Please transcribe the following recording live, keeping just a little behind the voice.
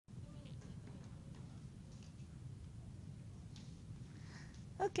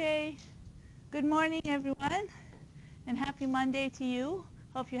Okay, good morning everyone, and happy Monday to you.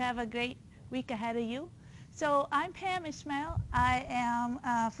 Hope you have a great week ahead of you. So I'm Pam Ismail. I am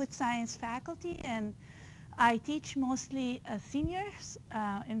a food science faculty, and I teach mostly seniors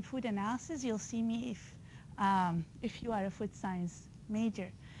in food analysis. You'll see me if you are a food science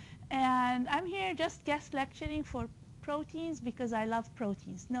major. And I'm here just guest lecturing for proteins because I love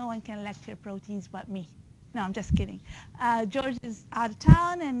proteins. No one can lecture proteins but me. No, I'm just kidding. George is out of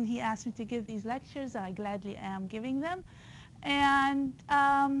town, and he asked me to give these lectures. I gladly am giving them. And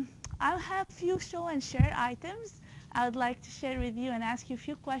I'll have a few show and share items I would like to share with you and ask you a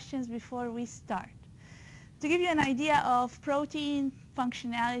few questions before we start. To give you an idea of protein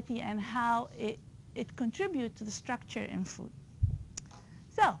functionality and how it contributes to the structure in food.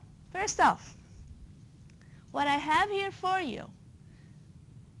 So, first off, what I have here for you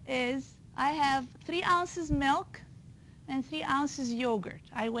is I have 3 ounces milk and 3 ounces yogurt.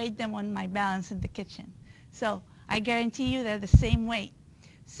 I weighed them on my balance in the kitchen. So I guarantee you they're the same weight.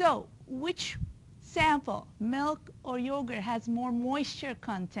 So which sample, milk or yogurt, has more moisture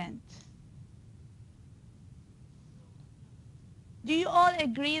content? Do you all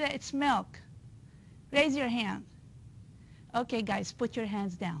agree that it's milk? Raise your hand. Okay, guys, put your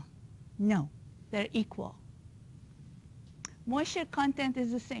hands down. No, they're equal. Moisture content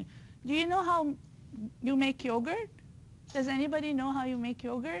is the same. Do you know how you make yogurt? Does anybody know how you make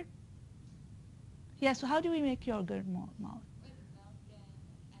yogurt? Yes, so how do we make yogurt, Molly?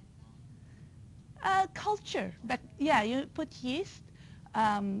 Culture. But yeah, you put yeast,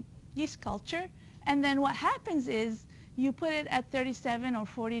 yeast culture, and then what happens is you put it at 37 or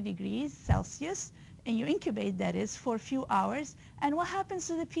 40 degrees Celsius, and you incubate, that is, for a few hours, and what happens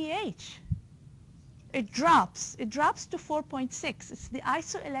to the pH? It drops. It drops to 4.6. It's the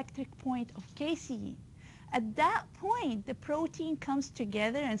isoelectric point of casein. At that point, the protein comes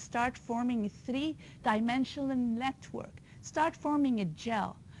together and start forming a 3-dimensional network, start forming a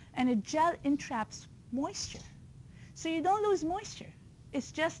gel, and a gel entraps moisture. So you don't lose moisture.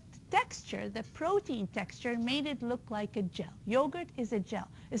 It's just texture, the protein texture made it look like a gel. Yogurt is a gel.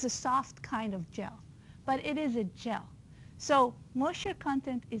 It's a soft kind of gel, but it is a gel. So moisture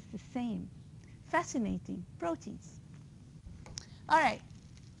content is the same. Fascinating proteins. All right,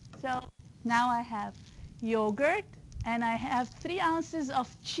 so now I have yogurt and I have 3 ounces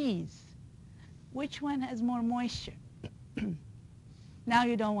of cheese. Which one has more moisture? Now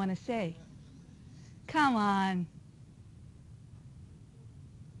you don't want to say. Come on.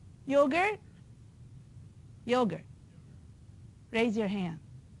 Yogurt? Yogurt. Raise your hand.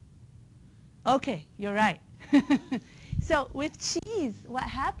 Okay, you're right. So with cheese, what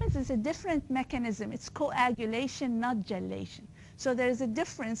happens is a different mechanism. It's coagulation, not gelation. So there's a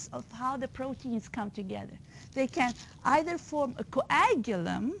difference of how the proteins come together. They can either form a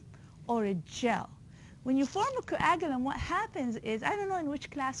coagulum or a gel. When you form a coagulum, what happens is, I don't know in which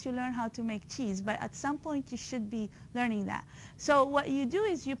class you learn how to make cheese, but at some point you should be learning that. So what you do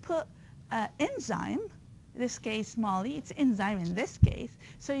is you put enzyme, in this case Molly, it's enzyme in this case.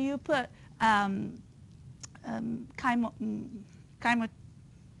 So you put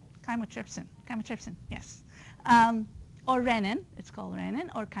chymotrypsin, yes. Or renin, it's called renin,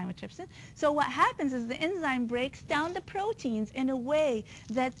 or chymotrypsin. So what happens is the enzyme breaks down the proteins in a way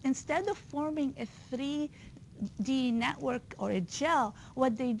that instead of forming a 3D network or a gel,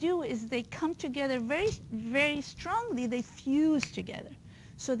 what they do is they come together very, very strongly. They fuse together.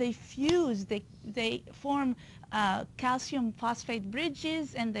 So they fuse, they form calcium phosphate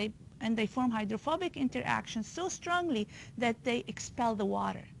bridges, and they form hydrophobic interactions so strongly that they expel the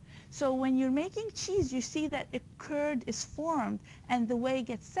water. So when you're making cheese, you see that a curd is formed and the whey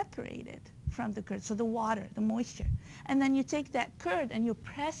gets separated from the curd, so the water, the moisture. And then you take that curd and you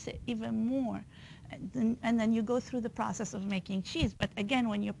press it even more, and then you go through the process of making cheese. But again,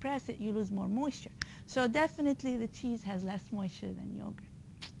 when you press it, you lose more moisture. So definitely the cheese has less moisture than yogurt.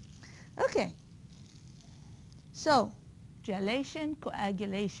 Okay, so gelation,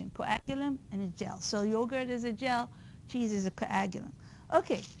 coagulation, coagulum and a gel. So yogurt is a gel, cheese is a coagulum.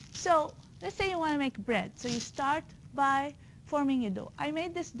 Okay, so let's say you want to make bread. So you start by forming your dough. I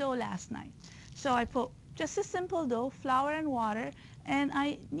made this dough last night. So I put just a simple dough, flour and water, and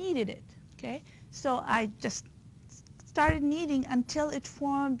I kneaded it, okay? So I just started kneading until it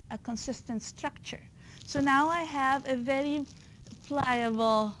formed a consistent structure. So now I have a very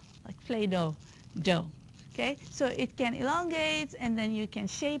pliable, like Play-Doh dough, okay? So it can elongate, and then you can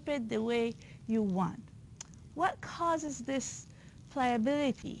shape it the way you want. What causes this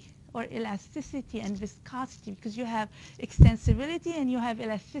pliability or elasticity and viscosity, because you have extensibility and you have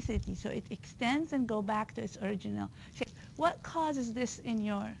elasticity. So it extends and go back to its original shape. What causes this in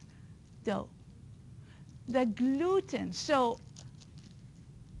your dough? The gluten. So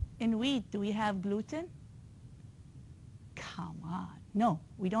in wheat, do we have gluten? Come on. No,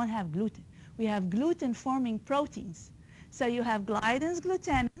 we don't have gluten. We have gluten-forming proteins. So you have gliadins,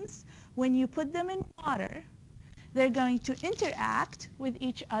 glutenins. When you put them in water, they're going to interact with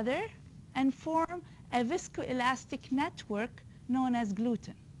each other and form a viscoelastic network known as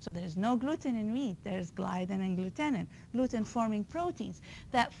gluten. So there's no gluten in wheat. There's gliadin and glutenin, gluten-forming proteins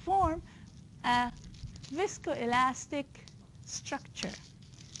that form a viscoelastic structure.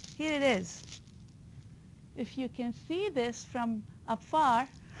 Here it is. If you can see this from afar.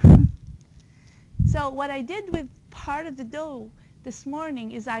 So what I did with part of the dough this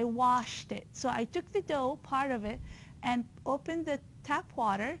morning is I washed it. So I took the dough, part of it, and opened the tap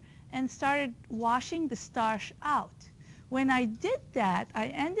water and started washing the starch out. When I did that, I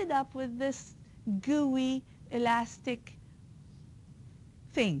ended up with this gooey, elastic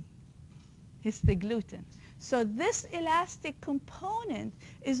thing. It's the gluten. So this elastic component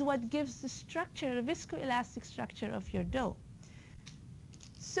is what gives the structure, the viscoelastic structure of your dough.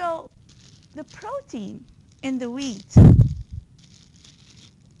 So the protein in the wheat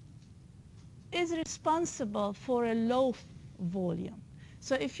is responsible for a loaf volume.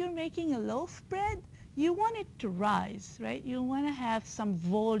 So if you're making a loaf bread, you want it to rise, right? You want to have some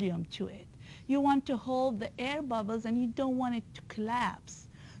volume to it. You want to hold the air bubbles and you don't want it to collapse.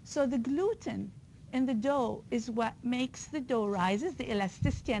 So the gluten in the dough is what makes the dough rises, the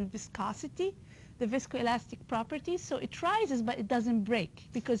elasticity and viscosity, the viscoelastic properties. So it rises, but it doesn't break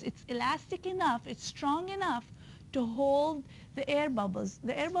because it's elastic enough, it's strong enough to hold the air bubbles.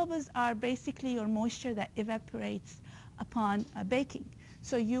 The air bubbles are basically your moisture that evaporates upon baking.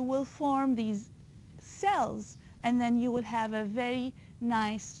 So you will form these cells and then you will have a very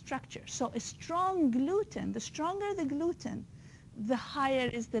nice structure. So a strong gluten, the stronger the gluten, the higher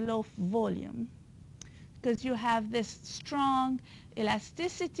is the loaf volume, because you have this strong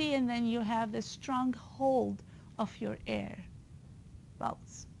elasticity and then you have this strong hold of your air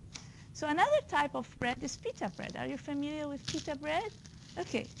bubbles. So another type of bread is pita bread. Are you familiar with pita bread?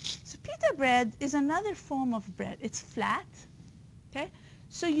 Okay, so pita bread is another form of bread. It's flat, okay?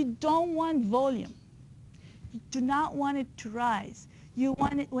 So you don't want volume. You do not want it to rise. You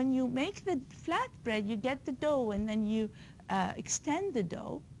want it, when you make the flat bread, you get the dough and then you extend the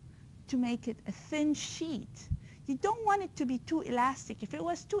dough to make it a thin sheet. You don't want it to be too elastic. If it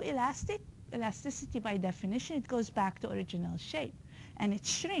was too elastic, elasticity by definition, it goes back to original shape and it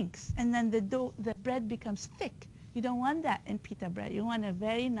shrinks and then the dough, the bread becomes thick. You don't want that in pita bread. You want a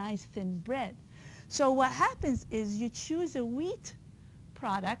very nice thin bread. So what happens is you choose a wheat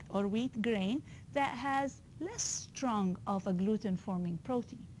product or wheat grain that has less strong of a gluten-forming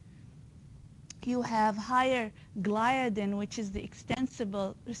protein. You have higher gliadin, which is the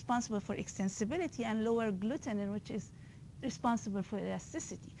responsible for extensibility, and lower glutenin, which is responsible for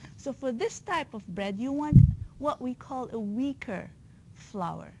elasticity. So for this type of bread, you want what we call a weaker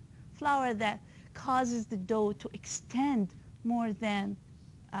flour that causes the dough to extend more than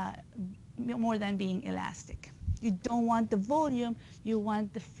being elastic. You don't want the volume, you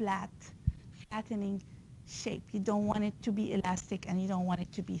want the flattening shape. You don't want it to be elastic and you don't want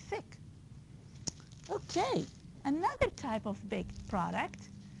it to be thick. Okay, another type of baked product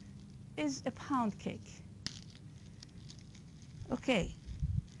is a pound cake. Okay,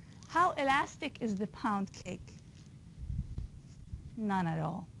 how elastic is the pound cake? None at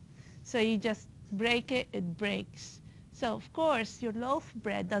all. So you just break it, it breaks. So of course your loaf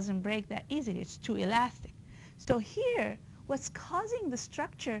bread doesn't break that easily, it's too elastic. So here, what's causing the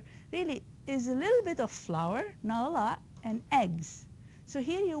structure really is a little bit of flour, not a lot, and eggs. So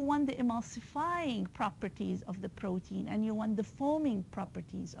here you want the emulsifying properties of the protein and you want the foaming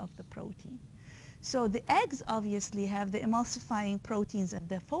properties of the protein. So the eggs obviously have the emulsifying proteins and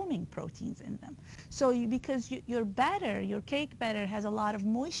the foaming proteins in them. So because your batter, your cake batter has a lot of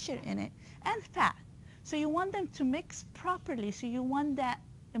moisture in it and fat. So you want them to mix properly. So you want that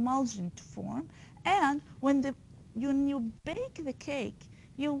emulsion to form. And when you bake the cake,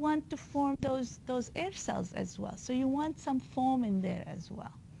 you want to form those air cells as well. So you want some foam in there as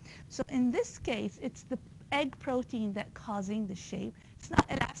well. So in this case, it's the egg protein that causing the shape. It's not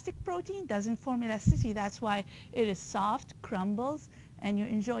elastic protein, doesn't form elasticity. That's why it is soft, crumbles, and you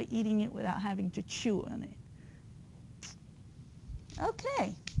enjoy eating it without having to chew on it.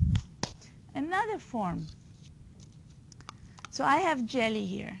 Okay, another form. So I have jelly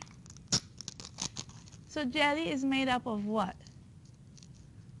here. So jelly is made up of what?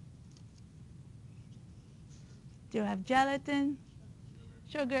 You have gelatin,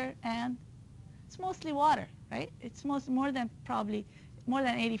 sugar, and it's mostly water, right? It's more than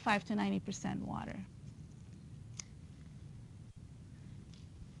 85 to 90% water.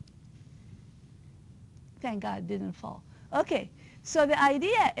 Thank God it didn't fall. Okay, so the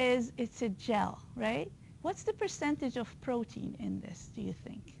idea is it's a gel, right? What's the percentage of protein in this, do you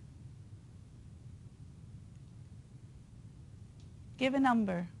think? Give a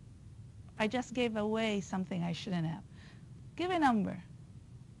number. I just gave away something I shouldn't have. Give a number.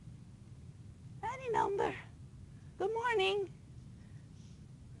 Any number. Good morning.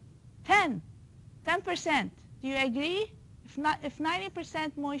 10. 10%. Do you agree? If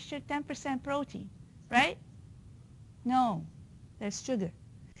 90% moisture, 10% protein, right? No, there's sugar.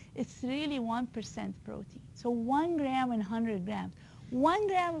 It's really 1% protein. So 1 gram in 100 grams. 1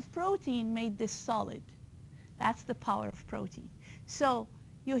 gram of protein made this solid. That's the power of protein. So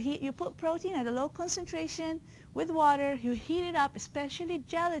you put protein at a low concentration with water, you heat it up, especially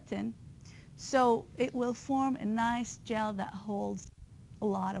gelatin, so it will form a nice gel that holds a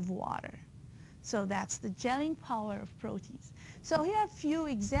lot of water. So that's the gelling power of proteins. So here are a few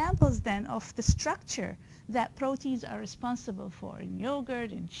examples then of the structure that proteins are responsible for in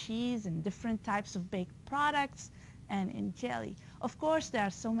yogurt, in cheese, in different types of baked products, and in jelly. Of course, there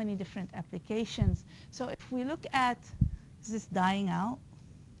are so many different applications. So if we look at, is this dying out?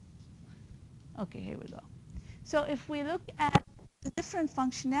 Okay, here we go. So if we look at the different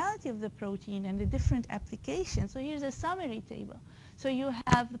functionality of the protein and the different applications, so here's a summary table. So you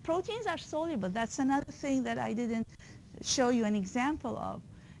have, the proteins are soluble. That's another thing that I didn't show you an example of.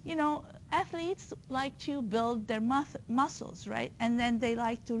 You know, athletes like to build their muscles, right? And then they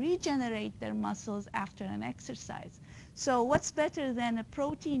like to regenerate their muscles after an exercise. So what's better than a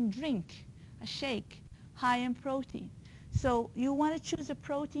protein drink, a shake, high in protein? So you want to choose a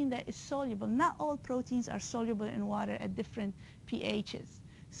protein that is soluble. Not all proteins are soluble in water at different pHs.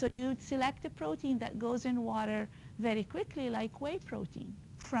 So you select a protein that goes in water very quickly, like whey protein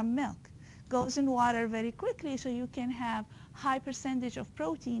from milk. Goes in water very quickly, so you can have high percentage of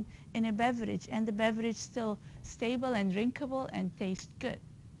protein in a beverage, and the beverage still stable and drinkable and tastes good.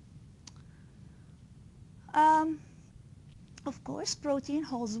 Of course, protein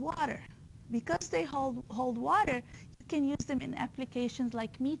holds water. Because they hold water, you can use them in applications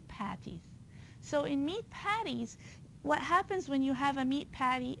like meat patties. So in meat patties, what happens when you have a meat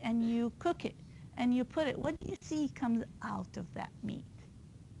patty and you cook it and you put it, what do you see comes out of that meat?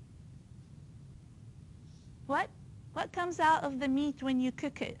 What? What comes out of the meat when you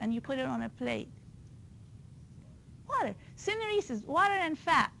cook it and you put it on a plate? Water. Syneresis, water and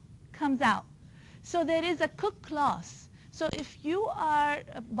fat comes out. So there is a cook loss. So if you are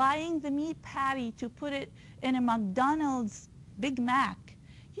buying the meat patty to put it in a McDonald's Big Mac,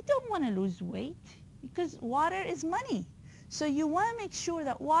 you don't want to lose weight because water is money. So you want to make sure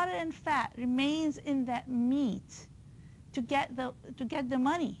that water and fat remains in that meat to get the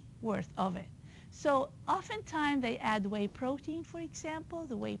money worth of it. So oftentimes they add whey protein, for example.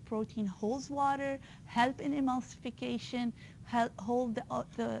 The whey protein holds water, help in emulsification, help hold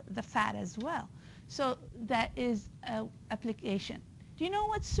the fat as well. So that is an application. Do you know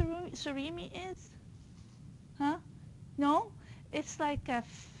what surimi is? Huh? No? It's like a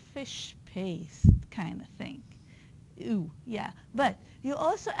fish paste kind of thing. Ooh, yeah. But you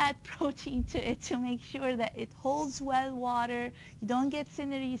also add protein to it to make sure that it holds well water. You don't get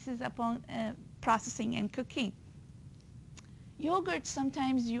syneresis upon processing and cooking. Yogurt,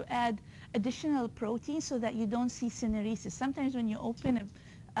 sometimes you add additional protein so that you don't see syneresis. Sometimes when you open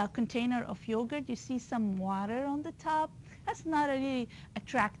a container of yogurt, you see some water on the top. That's not a really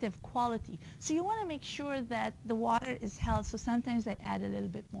attractive quality. So you want to make sure that the water is held, so sometimes they add a little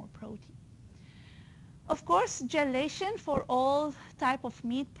bit more protein. Of course, gelation for all type of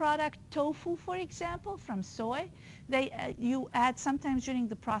meat product, tofu, for example, from soy, you add sometimes during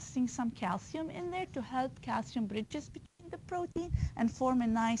the processing some calcium in there to help calcium bridges between the protein and form a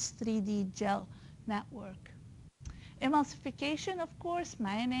nice 3D gel network. Emulsification, of course,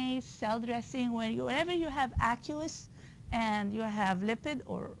 mayonnaise, cell dressing, wherever you have aqueous and you have lipid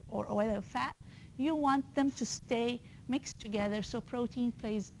or oil or fat, you want them to stay mixed together, so protein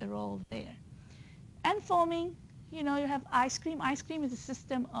plays a role there. And foaming, you know, you have ice cream. Ice cream is a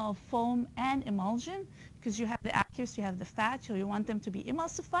system of foam and emulsion because you have the aqueous, you have the fat, so you want them to be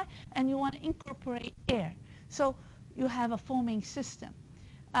emulsified, and you want to incorporate air. So you have a foaming system.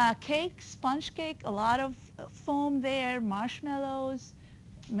 Cake, sponge cake, a lot of foam there, marshmallows,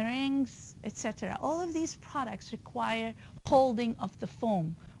 meringues, etc. All of these products require holding of the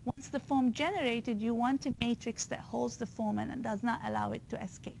foam. Once the foam generated, you want a matrix that holds the foam and does not allow it to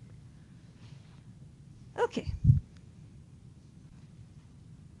escape. Okay,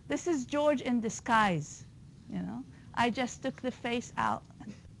 This is George in disguise, you know. I just took the face out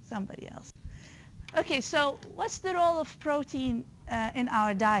and somebody else. Okay, so what's the role of protein in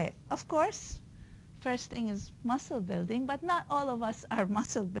our diet? Of course, first thing is muscle building, but not all of us are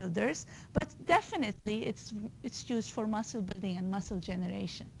muscle builders, but definitely it's used for muscle building and muscle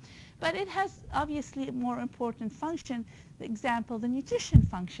generation. But it has obviously a more important function, for example, the nutrition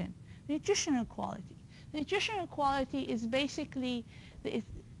function, nutritional quality. The nutritional quality is basically the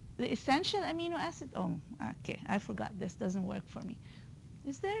essential amino acid. Oh, okay, I forgot this doesn't work for me.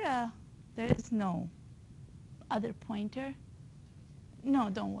 Is there is no other pointer?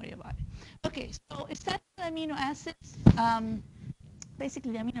 No, don't worry about it. Okay, so essential amino acids,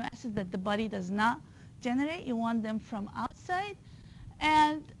 basically the amino acids that the body does not generate, you want them from outside.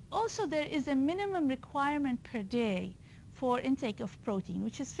 And also there is a minimum requirement per day for intake of protein,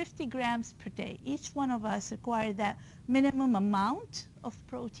 which is 50 grams per day. Each one of us requires that minimum amount of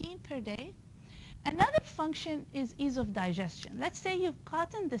protein per day. Another function is ease of digestion. Let's say you've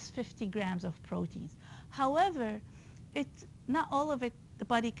gotten this 50 grams of proteins. However, not all of it the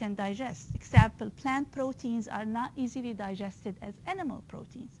body can digest. Example, plant proteins are not easily digested as animal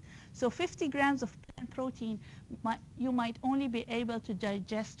proteins. So 50 grams of plant protein, you might only be able to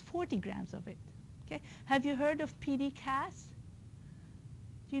digest 40 grams of it. Okay? Have you heard of PDCAS?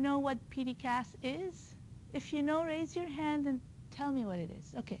 Do you know what PDCAS is? If you know, raise your hand and tell me what it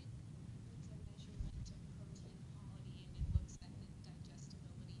is. Okay. It's a measurement of protein quality, and it looks at the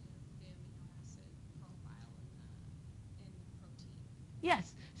digestibility of the amino acid profile in protein.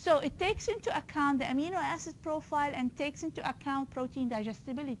 Yes. So it takes into account the amino acid profile and takes into account protein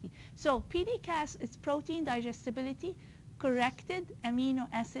digestibility. So PDCAS is protein digestibility corrected amino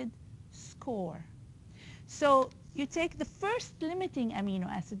acid score. So you take the first limiting amino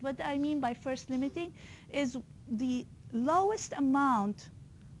acid. What I mean by first limiting is the lowest amount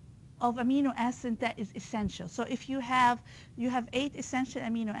of amino acid that is essential. So if you have 8 essential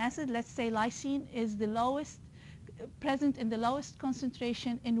amino acids, let's say lysine is the lowest, present in the lowest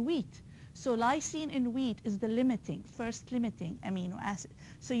concentration in wheat. So lysine in wheat is the first limiting amino acid.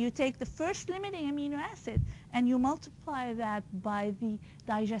 So you take the first limiting amino acid and you multiply that by the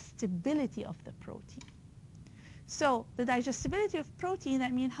digestibility of the protein. So the digestibility of protein,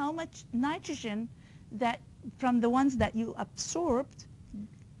 that means how much nitrogen that from the ones that you absorbed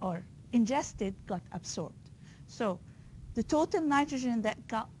or ingested got absorbed. So the total nitrogen that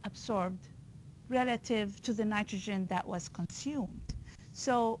got absorbed relative to the nitrogen that was consumed.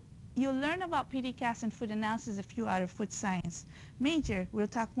 So you'll learn about PDCAS and food analysis if you are a food science major. We'll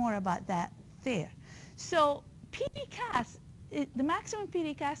talk more about that there. So PDCAS, the maximum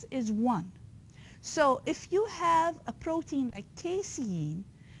PDCAS is 1. So if you have a protein like casein,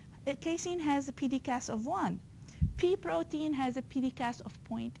 casein has a PDCAS of 1. Pea protein has a PDCAS of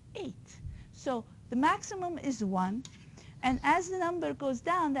 0.8. So the maximum is 1. And as the number goes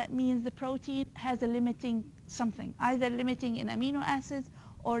down, that means the protein has a limiting something, either limiting in amino acids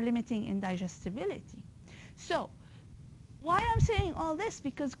or limiting in digestibility. So why I'm saying all this?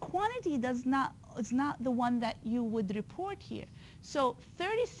 Because quantity is not the one that you would report here. So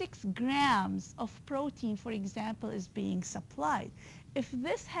 36 grams of protein, for example, is being supplied. If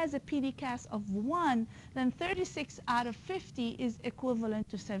this has a PDCAS of 1, then 36 out of 50 is equivalent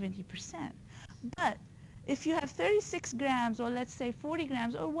to 70%. But if you have 36 grams, or let's say 40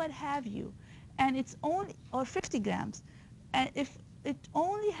 grams, or what have you, and it's only, or 50 grams, and if it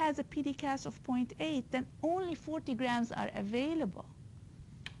only has a PDCAS of 0.8, then only 40 grams are available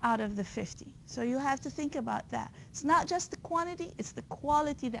out of the 50. So you have to think about that. It's not just the quantity, it's the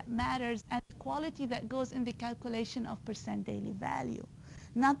quality that matters, and the quality that goes in the calculation of percent daily value,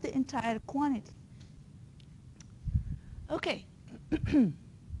 not the entire quantity. Okay.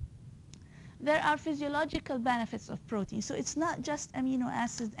 There are physiological benefits of protein. So it's not just amino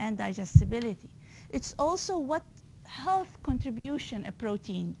acids and digestibility. It's also what health contribution a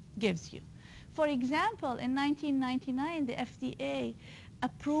protein gives you. For example, in 1999, the FDA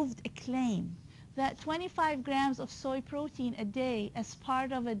approved a claim that 25 grams of soy protein a day as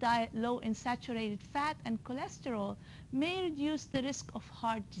part of a diet low in saturated fat and cholesterol may reduce the risk of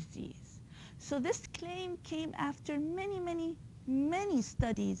heart disease. So this claim came after many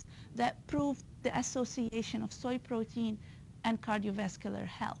studies that proved the association of soy protein and cardiovascular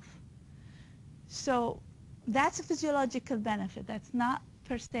health. So that's a physiological benefit. That's not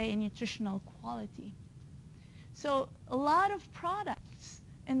per se a nutritional quality. So a lot of products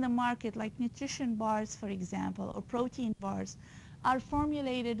in the market, like nutrition bars, for example, or protein bars, are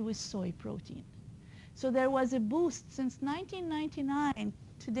formulated with soy protein. So there was a boost since 1999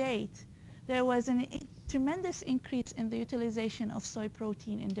 to date. There was a tremendous increase in the utilization of soy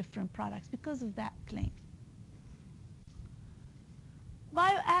protein in different products because of that claim.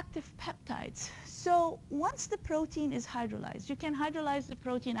 Bioactive peptides. So once the protein is hydrolyzed, you can hydrolyze the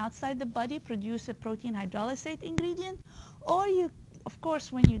protein outside the body, produce a protein hydrolysate ingredient, or you, of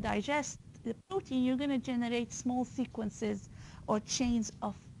course, when you digest the protein, you're going to generate small sequences or chains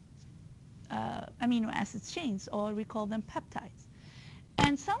of amino acid chains, or we call them peptides.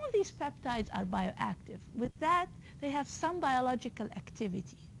 And some of these peptides are bioactive. With that, they have some biological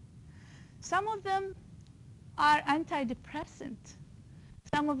activity. Some of them are antidepressant.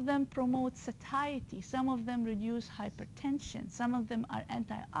 Some of them promote satiety. Some of them reduce hypertension. Some of them are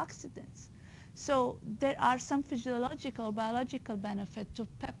antioxidants. So there are some physiological, biological benefit to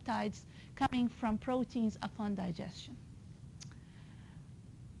peptides coming from proteins upon digestion.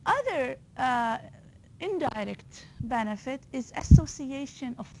 Other indirect benefit is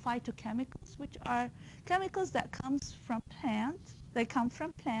association of phytochemicals, which are chemicals that comes from plant. They come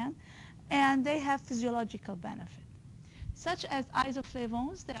from plant, and they have physiological benefit, such as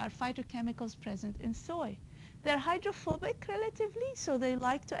isoflavones. There are phytochemicals present in soy. They're hydrophobic relatively, so they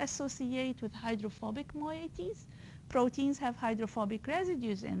like to associate with hydrophobic moieties. Proteins have hydrophobic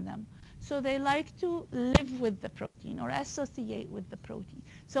residues in them, so they like to live with the protein or associate with the protein.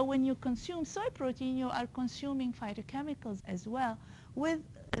 So when you consume soy protein, you are consuming phytochemicals as well, with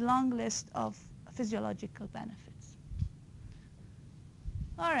a long list of physiological benefits.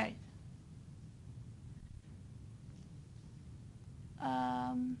 All right.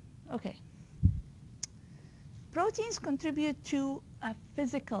 Okay. Proteins contribute to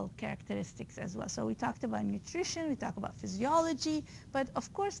physical characteristics as well. So we talked about nutrition, we talked about physiology, but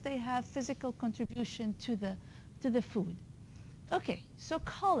of course they have physical contribution to the food. Okay, so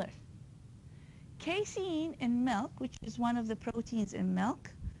color. Casein in milk, which is one of the proteins in milk,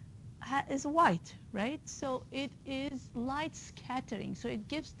 is white, right? So it is light scattering, so it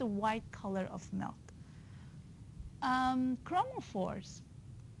gives the white color of milk. Chromophores,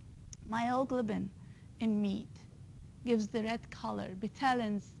 myoglobin in meat, gives the red color.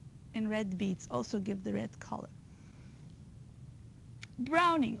 Betalains in red beets also give the red color.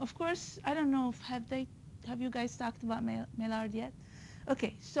 Browning, of course, I don't know if have you guys talked about Maillard yet?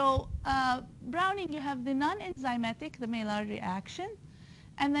 Okay, so browning, you have the non-enzymatic, the Maillard reaction,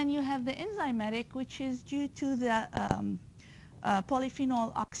 and then you have the enzymatic, which is due to the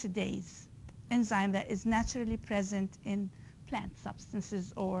polyphenol oxidase enzyme that is naturally present in plant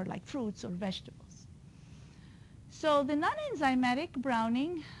substances or like fruits or vegetables. So the non-enzymatic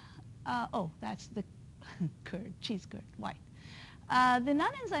browning, that's the curd, cheese curd, white. The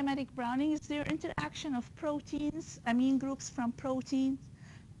non-enzymatic browning is their interaction of proteins, amine groups from proteins,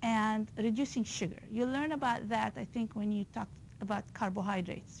 and reducing sugar. You'll learn about that, I think, when you talk about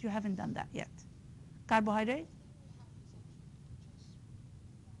carbohydrates. You haven't done that yet. Carbohydrate?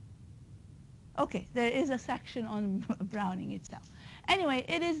 Okay, there is a section on browning itself. Anyway,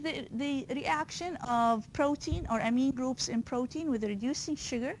 it is the reaction of protein or amine groups in protein with reducing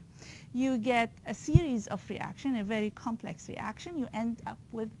sugar. You get a series of reaction, a very complex reaction. You end up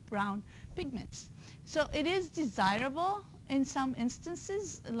with brown pigments. So it is desirable in some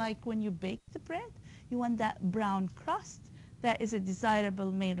instances, like when you bake the bread, you want that brown crust. That is a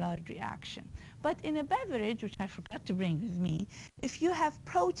desirable Maillard reaction. But in a beverage, which I forgot to bring with me, if you have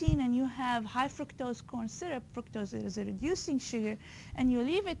protein and you have high fructose corn syrup, fructose is a reducing sugar, and you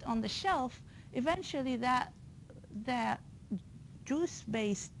leave it on the shelf, eventually that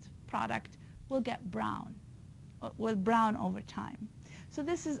juice-based product will get brown, will brown over time. So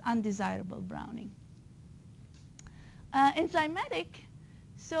this is undesirable browning. Enzymatic,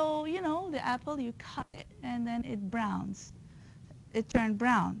 so you know the apple, you cut it and then it browns. It turned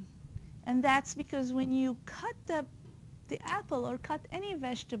brown. And that's because when you cut the apple or cut any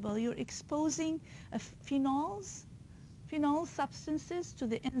vegetable, you're exposing phenol substances to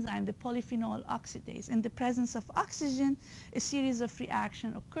the enzyme, the polyphenol oxidase. In the presence of oxygen, a series of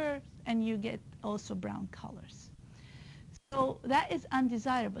reactions occur, and you get also brown colors. So that is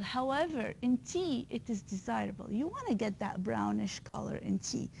undesirable. However, in tea, it is desirable. You want to get that brownish color in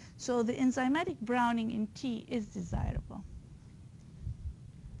tea. So the enzymatic browning in tea is desirable.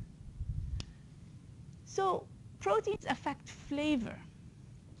 So proteins affect flavor.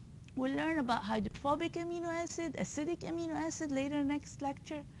 We'll learn about hydrophobic amino acid, acidic amino acid later next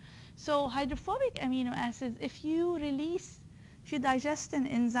lecture. So hydrophobic amino acids, if you digest an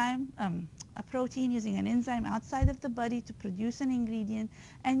enzyme, a protein using an enzyme outside of the body to produce an ingredient,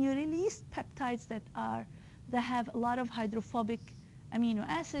 and you release peptides that have a lot of hydrophobic amino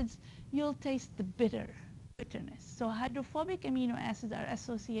acids, you'll taste the bitterness. So hydrophobic amino acids are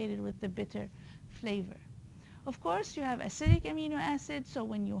associated with the bitter flavor. Of course, you have acidic amino acids, so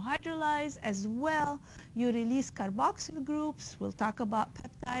when you hydrolyze as well, you release carboxyl groups. We'll talk about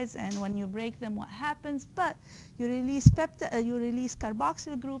peptides and when you break them, what happens. But you release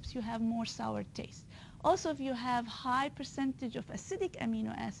carboxyl groups, you have more sour taste. Also, if you have high percentage of acidic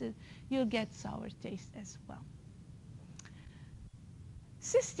amino acid, you'll get sour taste as well.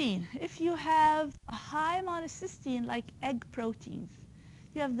 Cysteine, if you have a high amount of cysteine like egg proteins,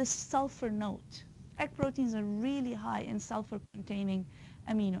 you have this sulfur note. Egg proteins are really high in sulfur-containing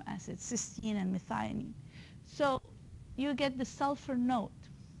amino acids, cysteine and methionine. So you get the sulfur note.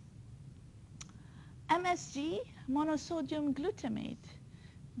 MSG, monosodium glutamate,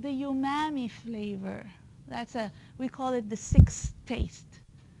 the umami flavor. We call it the sixth taste.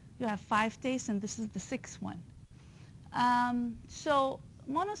 You have 5 tastes and this is the sixth one. So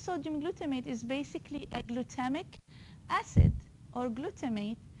monosodium glutamate is basically a glutamic acid or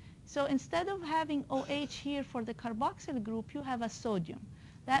glutamate. So instead of having OH here for the carboxyl group, you have a sodium.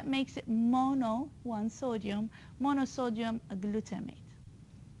 That makes it one sodium, monosodium glutamate.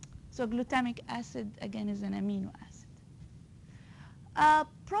 So glutamic acid, again, is an amino acid.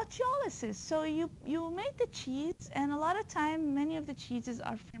 Proteolysis. So you made the cheese, and a lot of time, many of the cheeses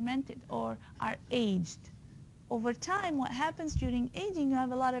are fermented or are aged. Over time, what happens during aging, you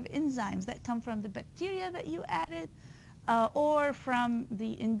have a lot of enzymes that come from the bacteria that you added, or from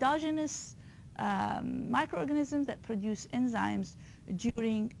the endogenous microorganisms that produce enzymes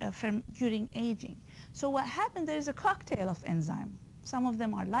during aging. So what happened, there's a cocktail of enzyme. Some of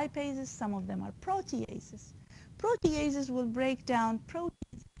them are lipases, some of them are proteases. Proteases will break down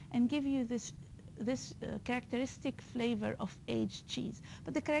proteins and give you this characteristic flavor of aged cheese.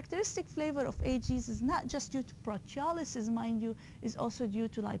 But the characteristic flavor of aged cheese is not just due to proteolysis, mind you, is also due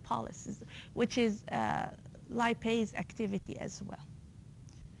to lipolysis, which is lipase activity as well,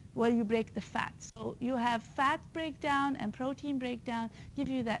 where you break the fat. So you have fat breakdown and protein breakdown give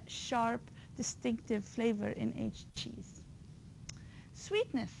you that sharp, distinctive flavor in aged cheese.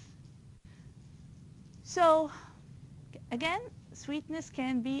 Sweetness. So again, sweetness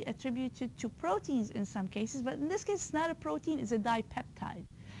can be attributed to proteins in some cases, but in this case, it's not a protein, it's a dipeptide.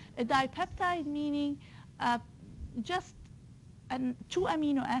 A dipeptide meaning just two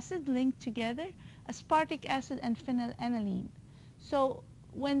amino acids linked together, aspartic acid and phenylalanine. So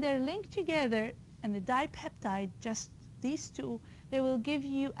when they're linked together and the dipeptide, just these two, they will give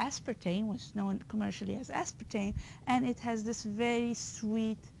you aspartame, which is known commercially as aspartame, and it has this very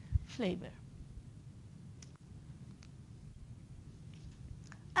sweet flavor.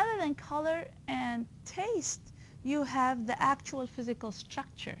 Other than color and taste, you have the actual physical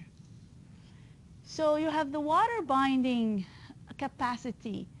structure. So you have the water binding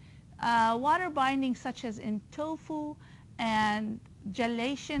capacity. Water binding such as in tofu, and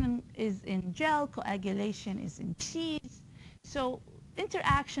gelation is in gel, coagulation is in cheese. So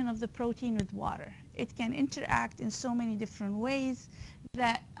interaction of the protein with water. It can interact in so many different ways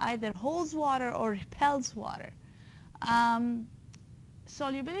that either holds water or repels water.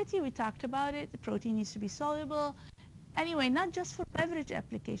 Solubility, we talked about it. The protein needs to be soluble. Anyway, not just for beverage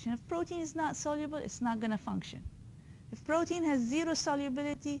application. If protein is not soluble, it's not going to function. If protein has zero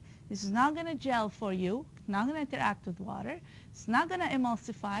solubility, this is not going to gel for you. It's not going to interact with water. It's not going to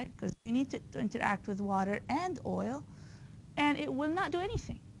emulsify because you need to interact with water and oil, and it will not do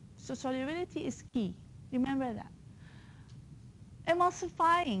anything. So solubility is key. Remember that.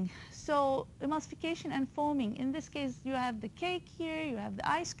 Emulsifying. So emulsification and foaming. In this case, you have the cake here, you have the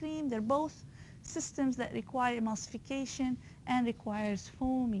ice cream. They're both systems that require emulsification and requires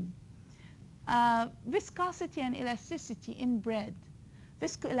foaming. Viscosity and elasticity in bread.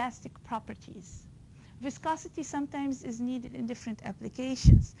 Viscoelastic properties. Viscosity sometimes is needed in different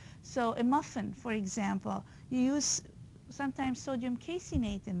applications. So a muffin, for example, you use sometimes sodium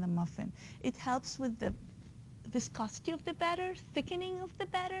caseinate in the muffin. It helps with the viscosity of the batter, thickening of the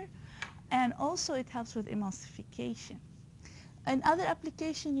batter, and also it helps with emulsification. In other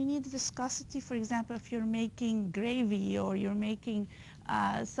application, you need viscosity, for example, if you're making gravy or you're making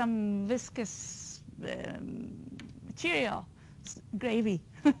some viscous material, gravy.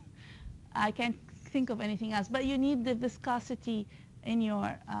 I can't think of anything else, but you need the viscosity in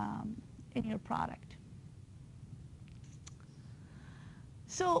your product.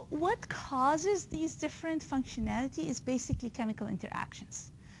 So what causes these different functionality is basically chemical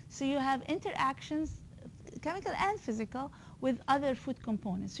interactions. So you have interactions, chemical and physical, with other food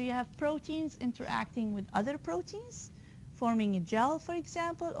components. So you have proteins interacting with other proteins, forming a gel, for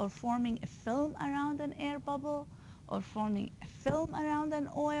example, or forming a film around an air bubble, or forming a film around an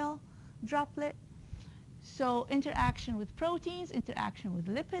oil droplet. So interaction with proteins, interaction with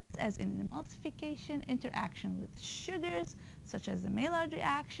lipids, as in emulsification, interaction with sugars, such as the Maillard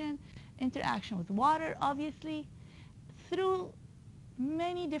reaction, interaction with water, obviously, through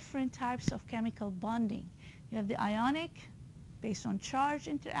many different types of chemical bonding. You have the ionic, based on charge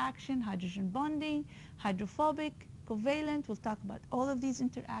interaction, hydrogen bonding, hydrophobic, covalent. We'll talk about all of these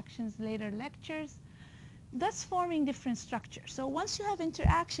interactions later lectures. Thus forming different structures. So once you have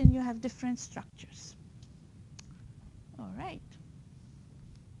interaction, you have different structures. All right.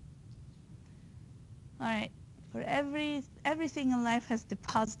 All right. For everything in life has the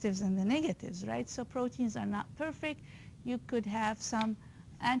positives and the negatives, right? So proteins are not perfect. You could have some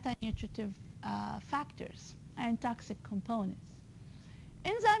anti-nutritive factors and toxic components.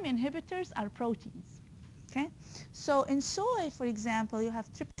 Enzyme inhibitors are proteins. Okay. So in soy, for example, you have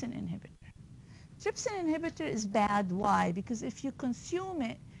trypsin inhibitor. Trypsin inhibitor is bad. Why? Because if you consume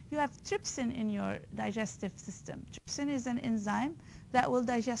it, you have trypsin in your digestive system. Trypsin is an enzyme that will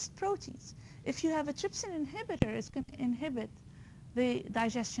digest proteins. If you have a trypsin inhibitor, it's going to inhibit the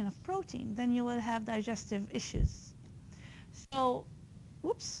digestion of protein. Then you will have digestive issues. So,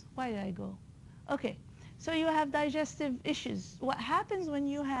 whoops, why did I go? Okay, so you have digestive issues. What happens when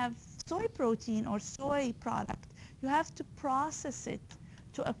you have soy protein or soy product? You have to process it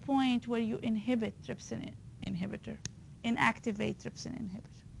to a point where you inhibit trypsin inhibitor, inactivate trypsin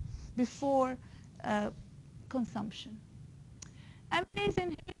inhibitor before consumption. Amylase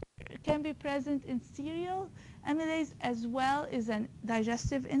inhibitor can be present in cereal. Amylase as well is a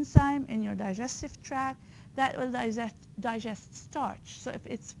digestive enzyme in your digestive tract that will digest starch. So if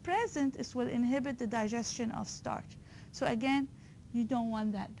it's present, it will inhibit the digestion of starch. So again, you don't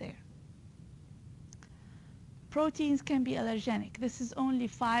want that there. Proteins can be allergenic. This is only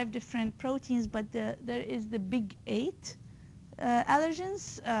 5 different proteins, but there is the big 8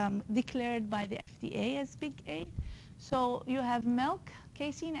 allergens declared by the FDA as big 8. So you have milk,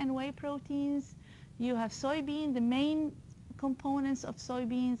 casein and whey proteins. You have soybean. The main components of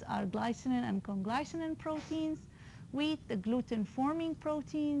soybeans are glycinin and conglycinin proteins. Wheat, the gluten-forming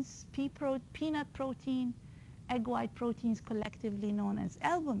proteins, peanut protein, egg white proteins collectively known as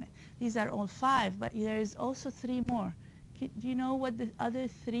albumin. These are all 5, but there is also 3 more. Do you know what the other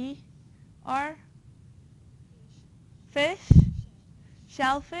 3 are? Fish,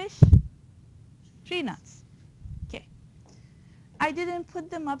 shellfish, tree nuts. Okay. I didn't put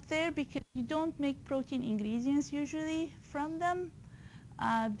them up there because you don't make protein ingredients usually from them.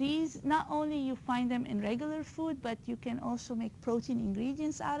 These, not only you find them in regular food, but you can also make protein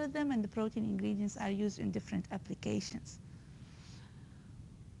ingredients out of them, and the protein ingredients are used in different applications.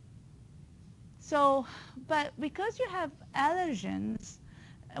 So, but because you have allergens,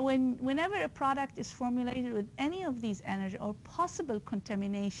 whenever a product is formulated with any of these allergens or possible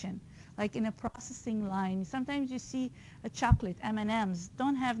contamination, like in a processing line, sometimes you see a chocolate, M&Ms,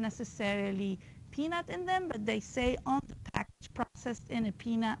 don't have necessarily peanut in them, but they say on the package processed in a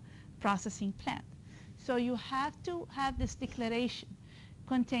peanut processing plant. So you have to have this declaration.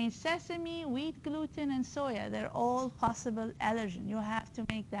 Contains sesame, wheat, gluten, and soya. They're all possible allergens. You have to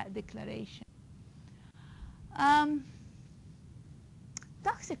make that declaration.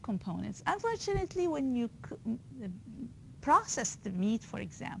 Toxic components. Unfortunately, when you process the meat, for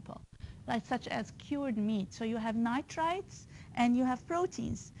example, like such as cured meat, so you have nitrites and you have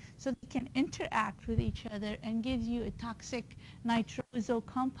proteins. So they can interact with each other and give you a toxic nitroso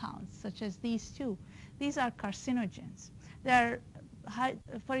compounds, such as these 2. These are carcinogens. There are,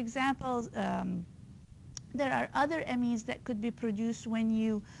 for example, there are other amines that could be produced when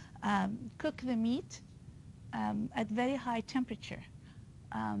you cook the meat at very high temperature.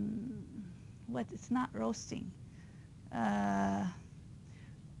 It's not roasting.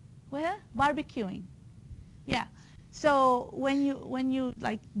 Well, barbecuing. Yeah. So when you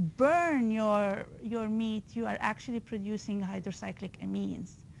like burn your meat, you are actually producing hydrocyclic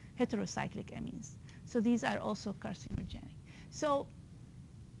amines, heterocyclic amines. So these are also carcinogenic. So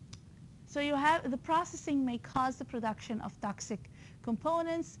you have the processing may cause the production of toxic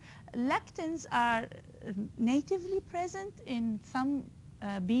components. Lectins are natively present in some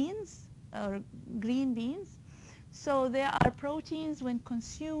beans or green beans. So there are proteins when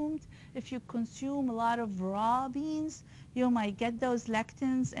consumed. If you consume a lot of raw beans, you might get those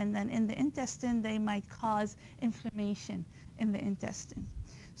lectins, and then in the intestine, they might cause inflammation in the intestine.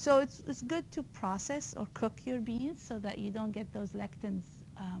 So it's good to process or cook your beans so that you don't get those lectins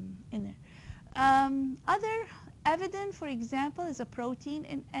in there. Other evidence, for example, is a protein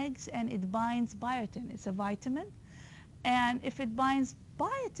in eggs, and it binds biotin. It's a vitamin. And if it binds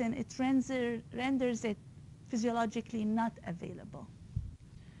biotin, it renders it physiologically not available.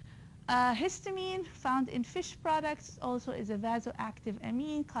 Histamine found in fish products also is a vasoactive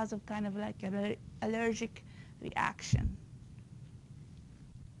amine, cause of kind of like an allergic reaction.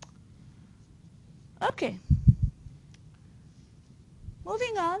 Okay,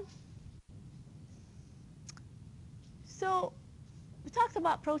 moving on. So we talked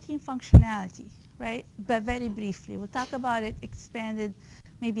about protein functionality, right? But very briefly. We'll talk about it expanded,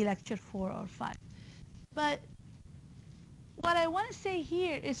 maybe lecture 4 or 5. But what I want to say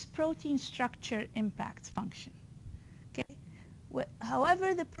here is protein structure impacts function. Okay?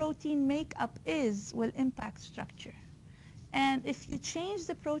 However the protein makeup is will impact structure. And if you change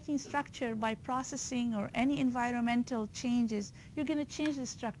the protein structure by processing or any environmental changes, you're going to change the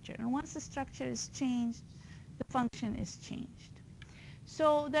structure. And once the structure is changed, the function is changed.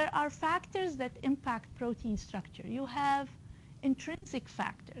 So there are factors that impact protein structure. You have intrinsic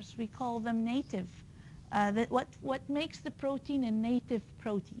factors. We call them native. What makes the protein a native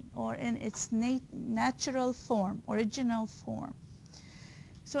protein or in its natural form, original form.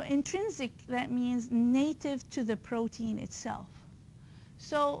 So intrinsic, that means native to the protein itself.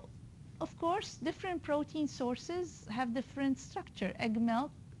 So of course, different protein sources have different structure. Egg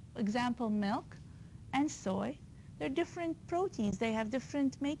milk, example milk, and soy. They're different proteins. They have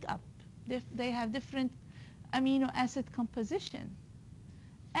different makeup. They have different amino acid composition.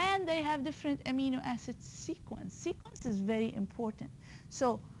 And they have different amino acid sequence. Sequence is very important.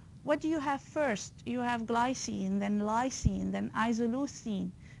 So what do you have first? You have glycine, then lysine, then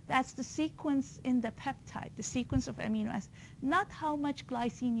isoleucine. That's the sequence in the peptide, the sequence of amino acids. Not how much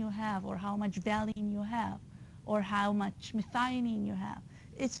glycine you have or how much valine you have or how much methionine you have.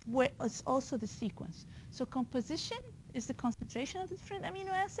 It's also the sequence. So composition is the concentration of the different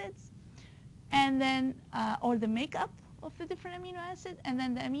amino acids, and then, or the makeup of the different amino acid, and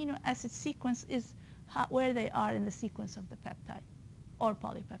then the amino acid sequence is where they are in the sequence of the peptide or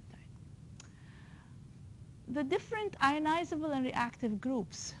polypeptide. The different ionizable and reactive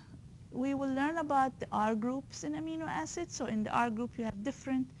groups. We will learn about the R groups in amino acids. So in the R group, you have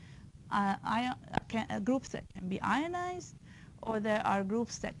different groups that can be ionized, or there are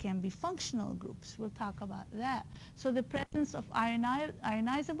groups that can be functional groups. We'll talk about that. So the presence of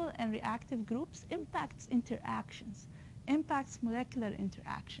ionizable and reactive groups impacts interactions, impacts molecular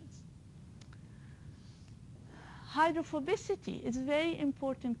interactions. Hydrophobicity is a very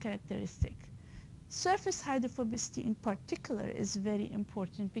important characteristic. Surface hydrophobicity in particular is very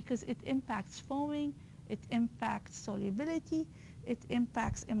important because it impacts foaming, it impacts solubility, it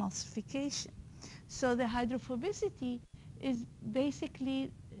impacts emulsification. So the hydrophobicity is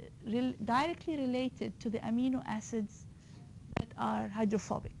basically directly related to the amino acids that are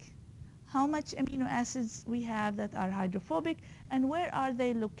hydrophobic. How much amino acids we have that are hydrophobic, and where are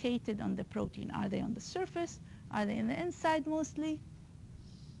they located on the protein? Are they on the surface? Are they in the inside mostly?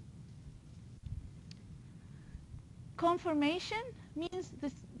 Conformation means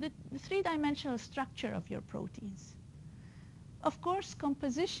the three-dimensional structure of your proteins. Of course,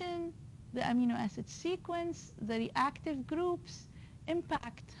 composition, the amino acid sequence, the reactive groups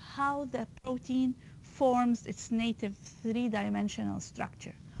impact how the protein forms its native three-dimensional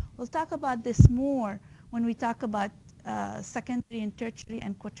structure. We'll talk about this more when we talk about secondary and tertiary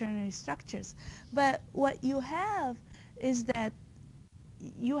and quaternary structures. But what you have is that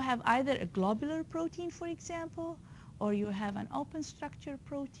you have either a globular protein, for example, or you have an open structure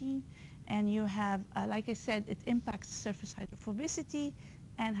protein, and you have, like I said, it impacts surface hydrophobicity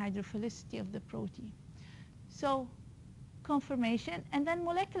and hydrophilicity of the protein. So conformation, and then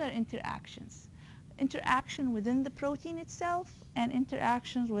molecular interactions. Interaction within the protein itself and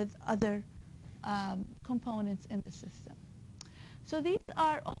interactions with other components in the system. So these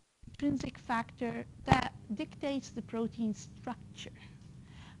are all intrinsic factors that dictates the protein structure.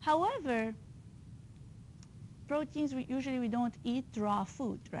 However, proteins, usually we don't eat raw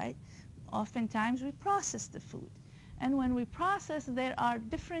food, right? Oftentimes we process the food. And when we process, there are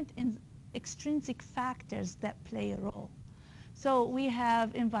different extrinsic factors that play a role. So we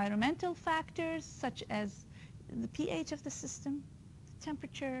have environmental factors such as the pH of the system, the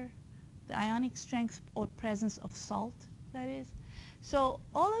temperature, the ionic strength or presence of salt, that is. So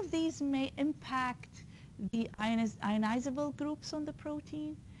all of these may impact the ionizable groups on the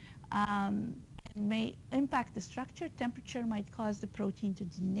protein, may impact the structure. Temperature might cause the protein to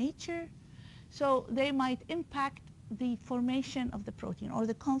denature. So they might impact the formation of the protein or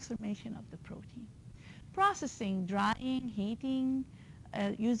the conformation of the protein. Processing, drying, heating,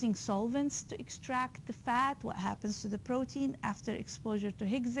 using solvents to extract the fat, what happens to the protein after exposure to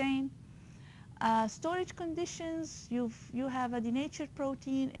hexane. Storage conditions, you have a denatured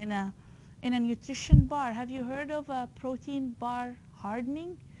protein in a nutrition bar. Have you heard of a protein bar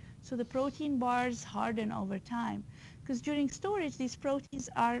hardening? So the protein bars harden over time. Because during storage, these proteins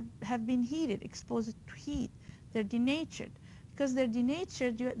have been heated, exposed to heat. They're denatured. Because they're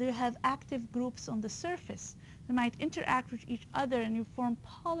denatured, you have active groups on the surface. They might interact with each other and you form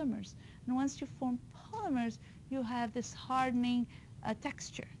polymers. And once you form polymers, you have this hardening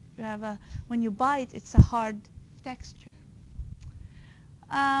texture. You have when you bite, it's a hard texture.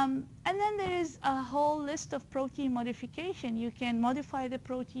 And then there is a whole list of protein modification. You can modify the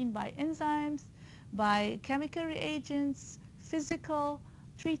protein by enzymes, by chemical reagents, physical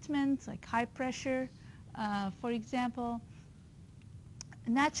treatments like high pressure, for example,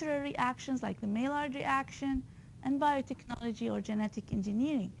 natural reactions like the Maillard reaction, and biotechnology or genetic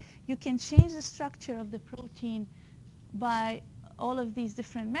engineering. You can change the structure of the protein by all of these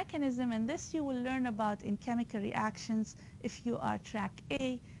different mechanisms, and this you will learn about in chemical reactions if you are track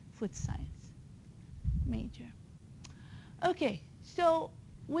A, food science major. Okay, so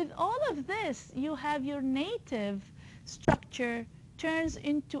with all of this, you have your native structure turns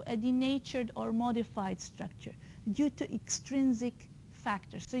into a denatured or modified structure due to extrinsic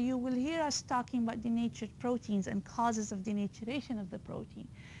factors. So you will hear us talking about denatured proteins and causes of denaturation of the protein.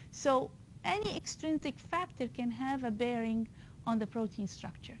 So any extrinsic factor can have a bearing on the protein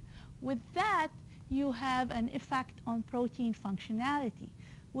structure. With that, you have an effect on protein functionality,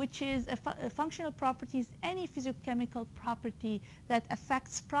 which is a functional property is any physiochemical property that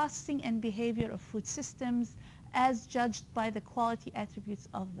affects processing and behavior of food systems as judged by the quality attributes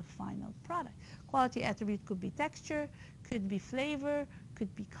of the final product. Quality attribute could be texture, could be flavor,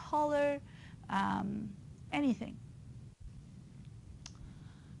 could be color, anything.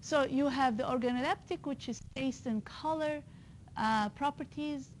 So you have the organoleptic, which is taste and color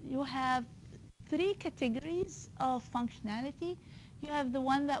properties. You have three categories of functionality. You have the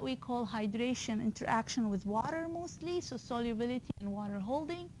one that we call hydration, interaction with water mostly, so solubility and water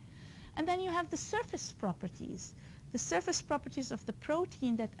holding. And then you have the surface properties. The surface properties of the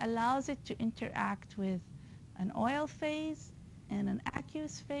protein that allows it to interact with an oil phase and an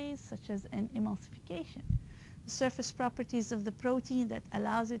aqueous phase, such as an emulsification. The surface properties of the protein that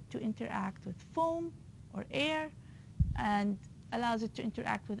allows it to interact with foam or air and allows it to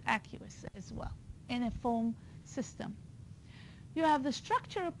interact with aqueous as well in a foam system. You have the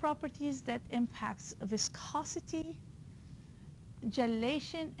structural properties that impacts viscosity,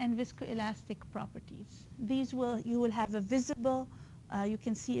 gelation, and viscoelastic properties. These you will have a visible, you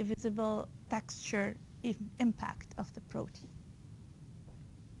can see a visible texture impact of the protein.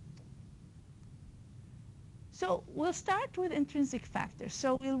 So we'll start with intrinsic factors.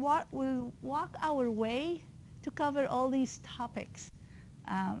 So we'll walk our way to cover all these topics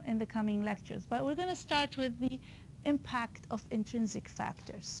in the coming lectures. But we're going to start with the impact of intrinsic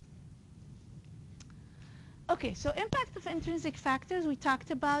factors. Okay, so impact of intrinsic factors, we talked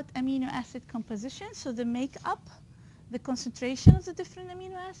about amino acid composition, so the makeup, the concentration of the different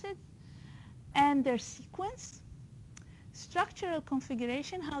amino acids, and their sequence, structural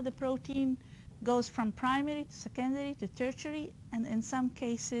configuration, how the protein goes from primary to secondary to tertiary, and in some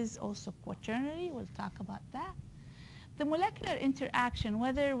cases also quaternary. We'll talk about that. The molecular interaction,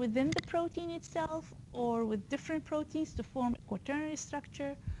 whether within the protein itself or with different proteins to form a quaternary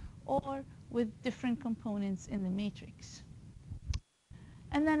structure or with different components in the matrix.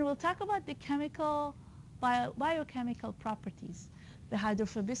 And then we'll talk about the biochemical properties, the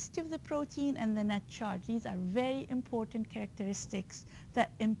hydrophobicity of the protein and the net charge. These are very important characteristics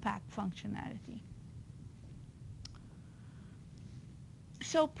that impact functionality.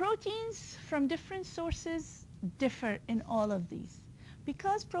 So proteins from different sources differ in all of these.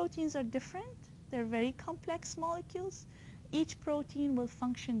 Because proteins are different, they're very complex molecules, each protein will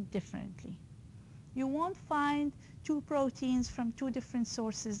function differently. You won't find two proteins from two different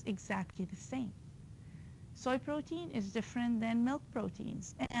sources exactly the same. Soy protein is different than milk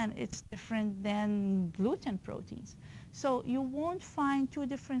proteins, and it's different than gluten proteins. So you won't find two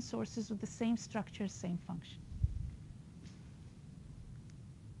different sources with the same structure, same function.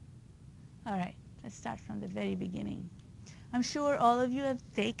 All right, let's start from the very beginning. I'm sure all of you have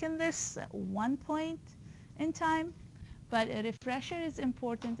taken this at one point in time, but a refresher is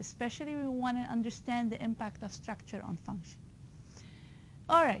important, especially when we want to understand the impact of structure on function.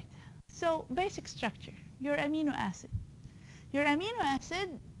 All right, so basic structure, your amino acid. Your amino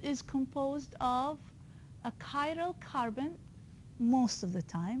acid is composed of a chiral carbon most of the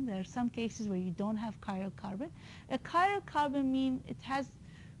time. There are some cases where you don't have chiral carbon. A chiral carbon means it has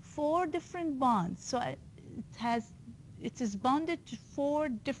 4 different bonds. So it is bonded to 4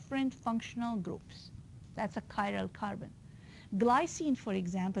 different functional groups. That's a chiral carbon. Glycine, for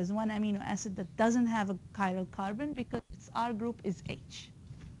example, is one amino acid that doesn't have a chiral carbon because its R group is H.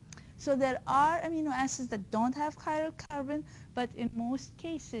 So there are amino acids that don't have chiral carbon, but in most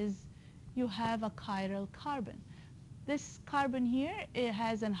cases, you have a chiral carbon. This carbon here, it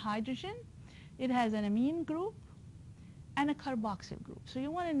has an hydrogen, it has an amine group, and a carboxyl group. So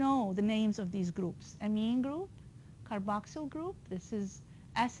you want to know the names of these groups. Amine group, carboxyl group, this is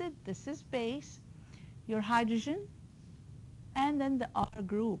acid, this is base, your hydrogen, and then the R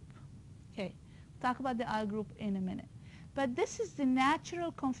group. Okay, talk about the R group in a minute. But this is the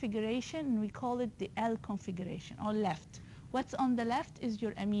natural configuration, and we call it the L configuration, or left. What's on the left is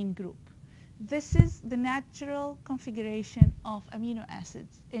your amine group. This is the natural configuration of amino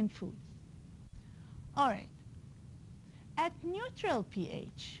acids in food. All right. At neutral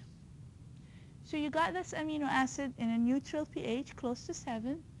pH, so you got this amino acid in a neutral pH, close to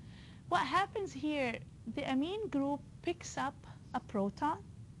 7. What happens here, the amine group picks up a proton.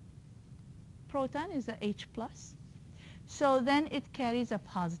 Proton is a H+. So then it carries a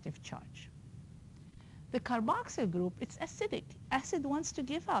positive charge. The carboxyl group, it's acidic. Acid wants to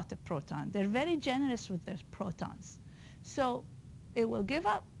give out a proton. They're very generous with their protons. So it will give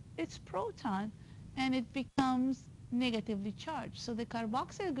up its proton, and it becomes negatively charged. So the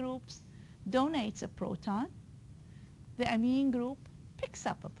carboxyl group donates a proton. The amine group picks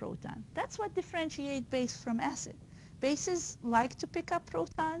up a proton. That's what differentiates base from acid. Bases like to pick up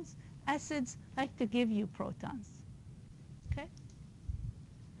protons. Acids like to give you protons. Okay?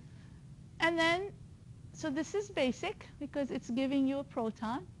 And then, so this is basic because it's giving you a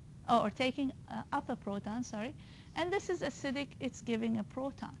proton, or taking up a proton, sorry. And this is acidic, it's giving a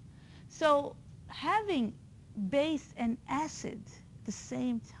proton. So having base and acid at the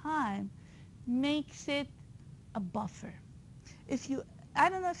same time makes it a buffer. I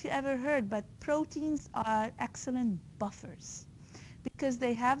don't know if you ever heard, but proteins are excellent buffers because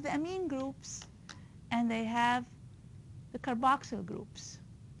they have the amine groups and they have the carboxyl groups.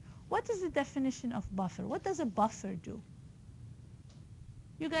 What is the definition of buffer? What does a buffer do?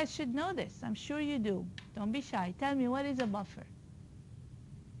 You guys should know this. I'm sure you do. Don't be shy. Tell me, what is a buffer?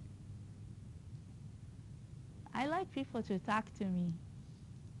 I like people to talk to me.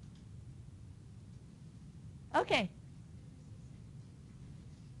 Okay.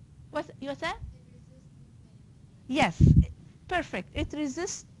 What's that? Yes. Perfect. It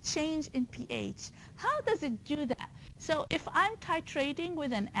resists change in pH. How does it do that? So if I'm titrating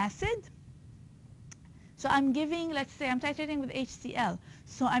with an acid, so I'm giving, let's say I'm titrating with HCl.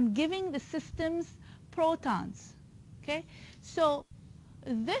 So I'm giving the systems protons. Okay? So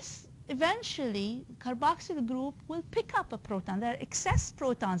this eventually, carboxyl group will pick up a proton. There are excess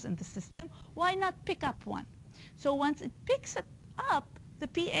protons in the system. Why not pick up one? So once it picks it up, the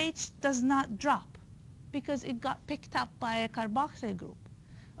pH does not drop because it got picked up by a carboxyl group.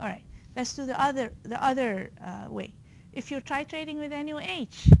 All right, let's do the other way. If you're titrating with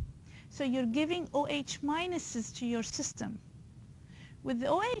NaOH, so you're giving OH minuses to your system. With the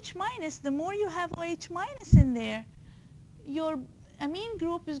OH minus, the more you have OH minus in there, your amine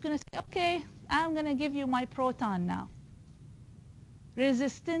group is going to say, okay, I'm going to give you my proton now.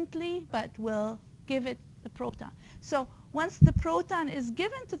 Resistantly, but will give it the proton. So once the proton is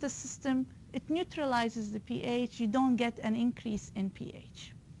given to the system, it neutralizes the pH. You don't get an increase in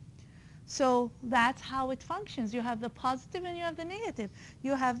pH. So that's how it functions. You have the positive and you have the negative.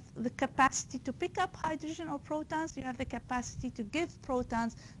 You have the capacity to pick up hydrogen or protons. You have the capacity to give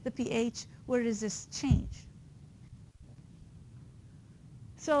protons. The pH will resist change.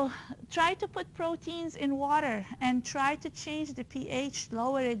 So try to put proteins in water and try to change the pH,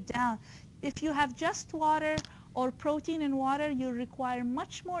 lower it down. If you have just water or protein in water, you require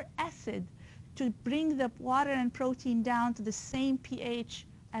much more acid to bring the water and protein down to the same pH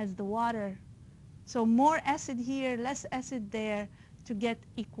as the water. So more acid here, less acid there to get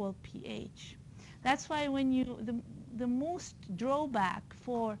equal pH. That's why when the most drawback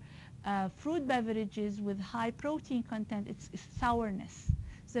for fruit beverages with high protein content is sourness.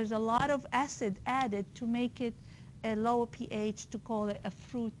 So there's a lot of acid added to make it a low pH to call it a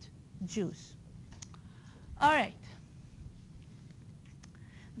fruit juice. All right.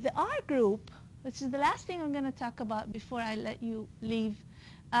 The R group, which is the last thing I'm going to talk about before I let you leave.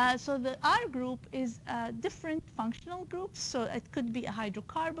 So the R group is different functional groups. So it could be a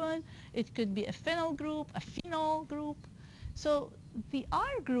hydrocarbon, it could be a phenyl group, a phenol group. So the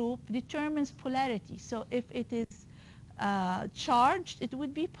R group determines polarity. So if it is charged, it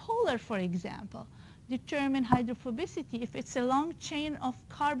would be polar, for example. Determine hydrophobicity. If it's a long chain of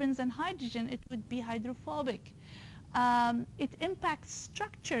carbons and hydrogen, it would be hydrophobic. It impacts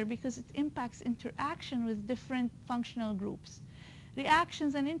structure because it impacts interaction with different functional groups.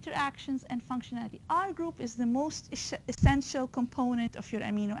 reactions and interactions and functionality. R group is the most essential component of your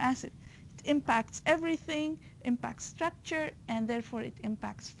amino acid. It impacts everything, impacts structure, and therefore it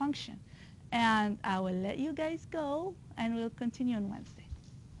impacts function. And I will let you guys go, and we'll continue on Wednesday.